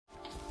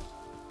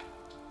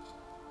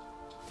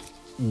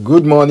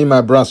Good morning,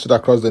 my brothers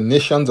across the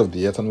nations of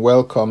the earth, and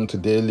welcome to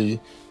Daily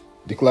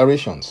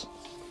Declarations.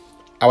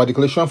 Our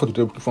declaration for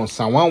today from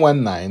Psalm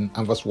 119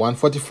 and verse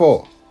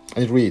 144,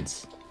 and it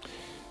reads,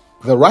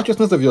 "The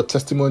righteousness of your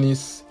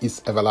testimonies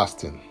is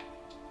everlasting.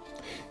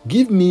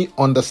 Give me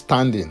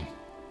understanding,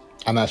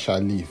 and I shall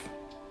live."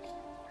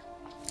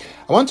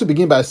 I want to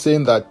begin by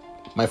saying that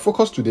my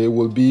focus today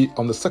will be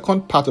on the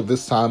second part of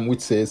this psalm,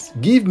 which says,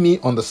 "Give me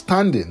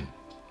understanding,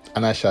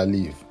 and I shall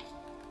live."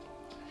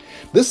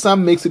 This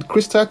psalm makes it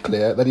crystal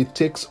clear that it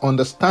takes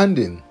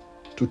understanding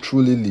to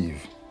truly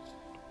live.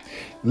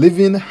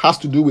 Living has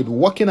to do with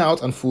working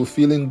out and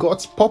fulfilling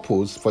God's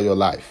purpose for your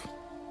life.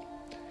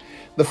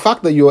 The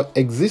fact that you are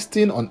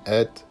existing on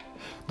earth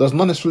does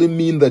not necessarily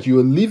mean that you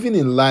are living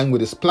in line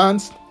with His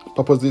plans,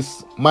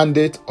 purposes,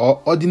 mandate,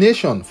 or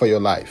ordination for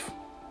your life.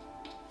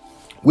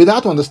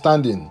 Without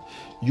understanding,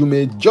 you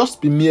may just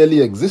be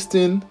merely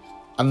existing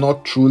and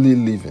not truly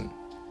living.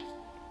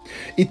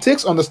 It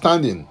takes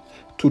understanding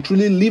to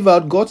truly live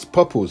out God's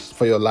purpose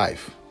for your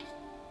life.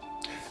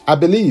 I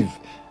believe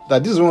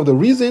that this is one of the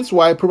reasons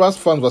why Proverbs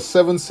 4 verse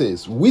 7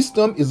 says,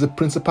 "Wisdom is the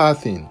principal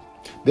thing.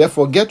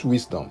 Therefore get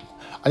wisdom.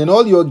 And in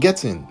all you're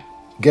getting,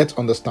 get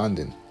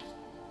understanding."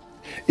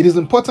 It is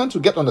important to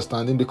get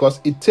understanding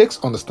because it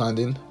takes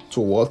understanding to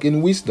walk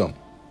in wisdom.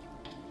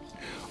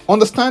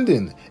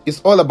 Understanding is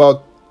all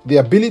about the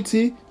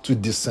ability to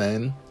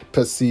discern,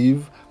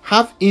 perceive,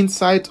 have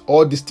insight,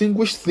 or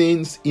distinguish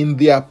things in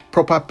their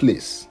proper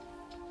place.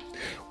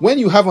 When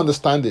you have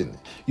understanding,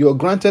 you are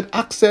granted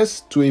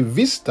access to a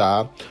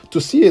vista to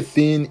see a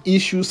thing,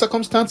 issue,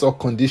 circumstance, or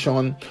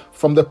condition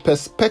from the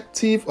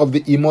perspective of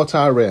the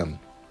immortal realm.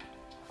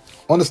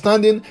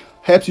 Understanding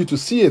helps you to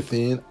see a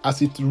thing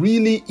as it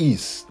really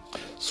is,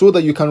 so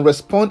that you can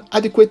respond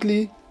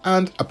adequately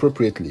and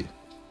appropriately.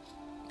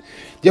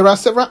 There are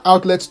several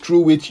outlets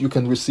through which you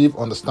can receive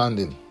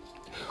understanding.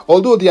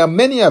 Although there are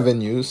many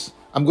avenues,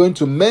 I'm going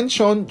to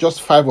mention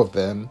just 5 of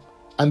them,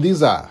 and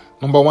these are: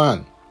 number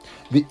 1,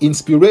 the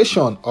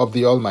inspiration of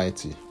the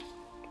Almighty.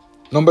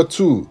 Number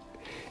 2,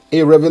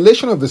 a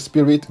revelation of the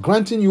Spirit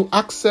granting you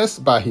access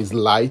by His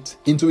light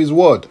into His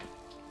Word.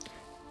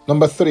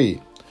 Number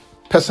 3,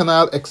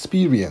 personal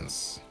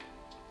experience.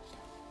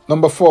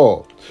 Number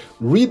 4,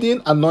 reading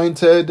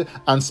anointed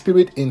and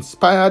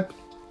Spirit-inspired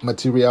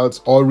materials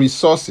or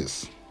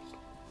resources.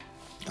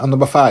 And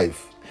number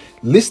 5,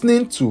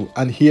 listening to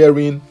and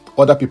hearing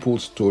other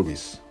people's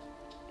stories.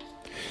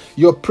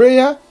 Your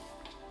prayer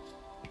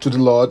to the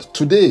Lord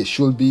today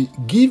should be,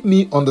 "Give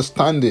me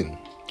understanding,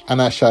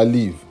 and I shall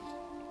live."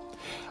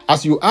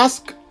 As you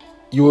ask,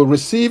 you will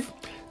receive.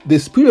 The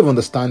spirit of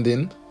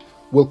understanding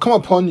will come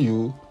upon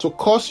you to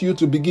cause you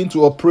to begin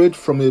to operate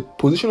from a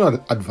position of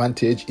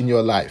advantage in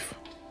your life.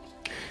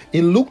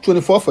 In Luke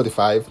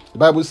 24:45, the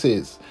Bible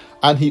says,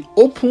 "And He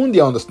opened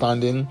their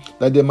understanding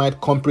that they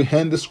might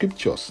comprehend the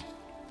scriptures."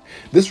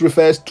 This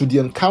refers to the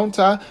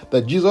encounter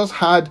that Jesus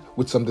had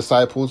with some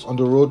disciples on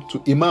the road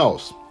to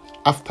Emmaus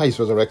after His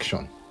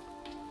resurrection.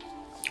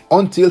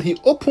 Until He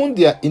opened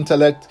their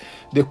intellect,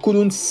 they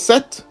couldn't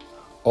set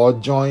or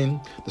join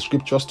the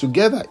scriptures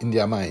together in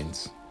their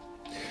minds.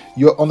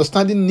 Your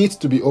understanding needs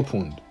to be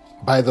opened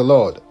by the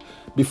Lord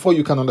before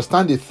you can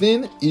understand a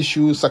thing,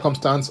 issue,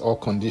 circumstance, or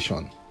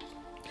condition.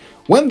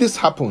 When this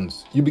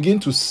happens, you begin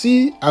to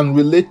see and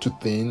relate to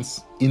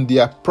things in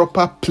their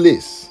proper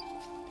place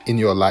in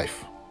your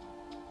life.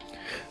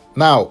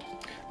 Now,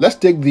 let's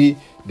take the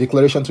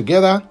declaration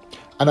together,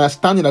 and I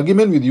stand in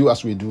agreement with you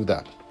as we do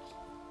that.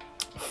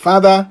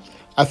 Father,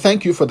 I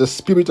thank You for the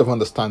spirit of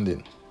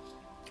understanding.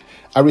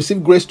 I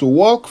receive grace to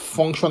walk,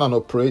 function, and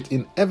operate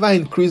in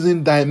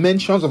ever-increasing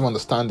dimensions of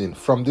understanding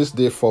from this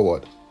day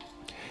forward.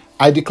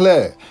 I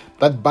declare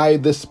that by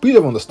the spirit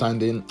of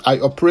understanding, I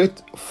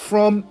operate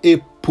from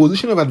a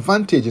position of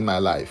advantage in my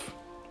life.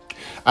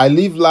 I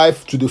live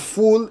life to the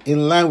full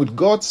in line with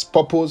God's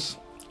purpose,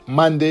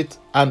 mandate,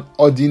 and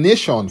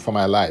ordination for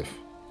my life.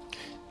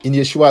 In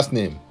Yeshua's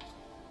name,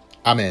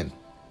 Amen.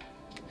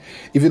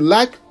 If you'd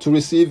like to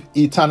receive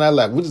eternal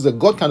life, which is a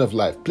God kind of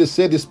life, please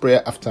say this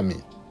prayer after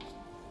me.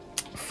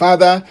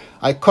 Father,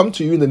 I come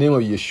to You in the name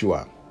of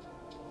Yeshua.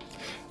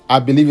 I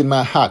believe in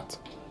my heart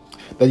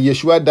that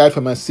Yeshua died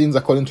for my sins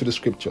according to the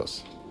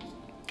scriptures.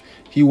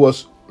 He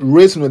was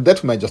raised from the dead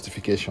for my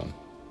justification.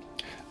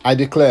 I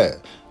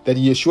declare that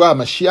Yeshua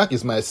Mashiach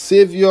is my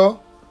Savior,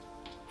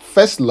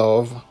 first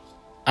love,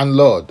 and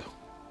Lord.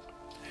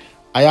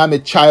 I am a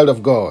child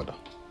of God.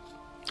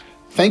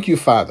 Thank You,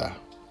 Father.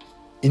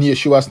 In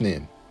Yeshua's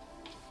name,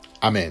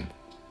 Amen.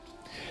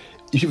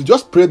 If you've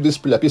just prayed this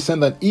prayer, please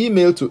send an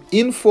email to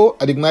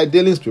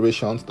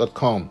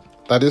info@ignitedailyinspirations.com.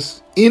 That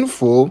is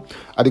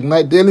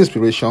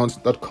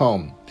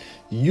info@ignitedailyinspirations.com.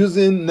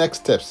 Using next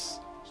steps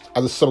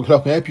as a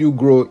subscriber can help you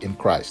grow in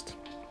Christ.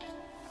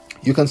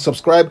 You can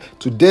subscribe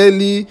to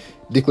Daily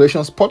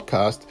Declarations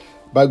Podcast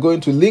by going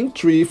to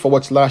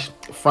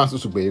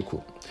linktree/Francis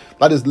Ugbeyeku.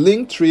 That is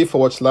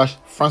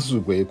linktree/Francis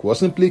Ugbeyeku. Or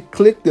simply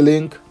click the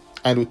link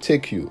and it will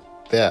take you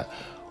there.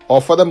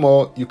 Or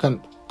furthermore, you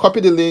can copy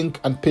the link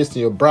and paste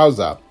in your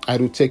browser and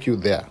it will take you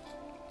there.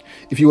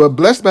 If you were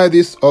blessed by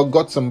this or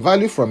got some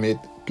value from it,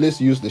 please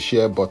use the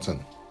share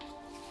button.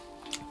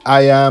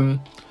 I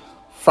am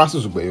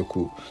Francis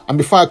Ubeyoku. And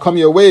before I come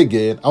your way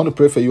again, I want to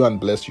pray for you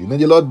and bless you. May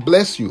the Lord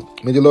bless you.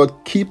 May the Lord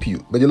keep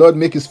you. May the Lord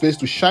make his face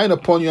to shine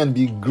upon you and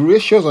be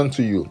gracious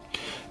unto you.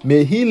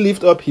 May he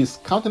lift up his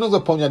countenance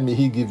upon you and may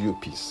he give you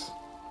peace.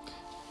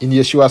 In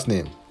Yeshua's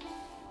name,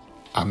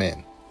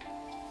 amen.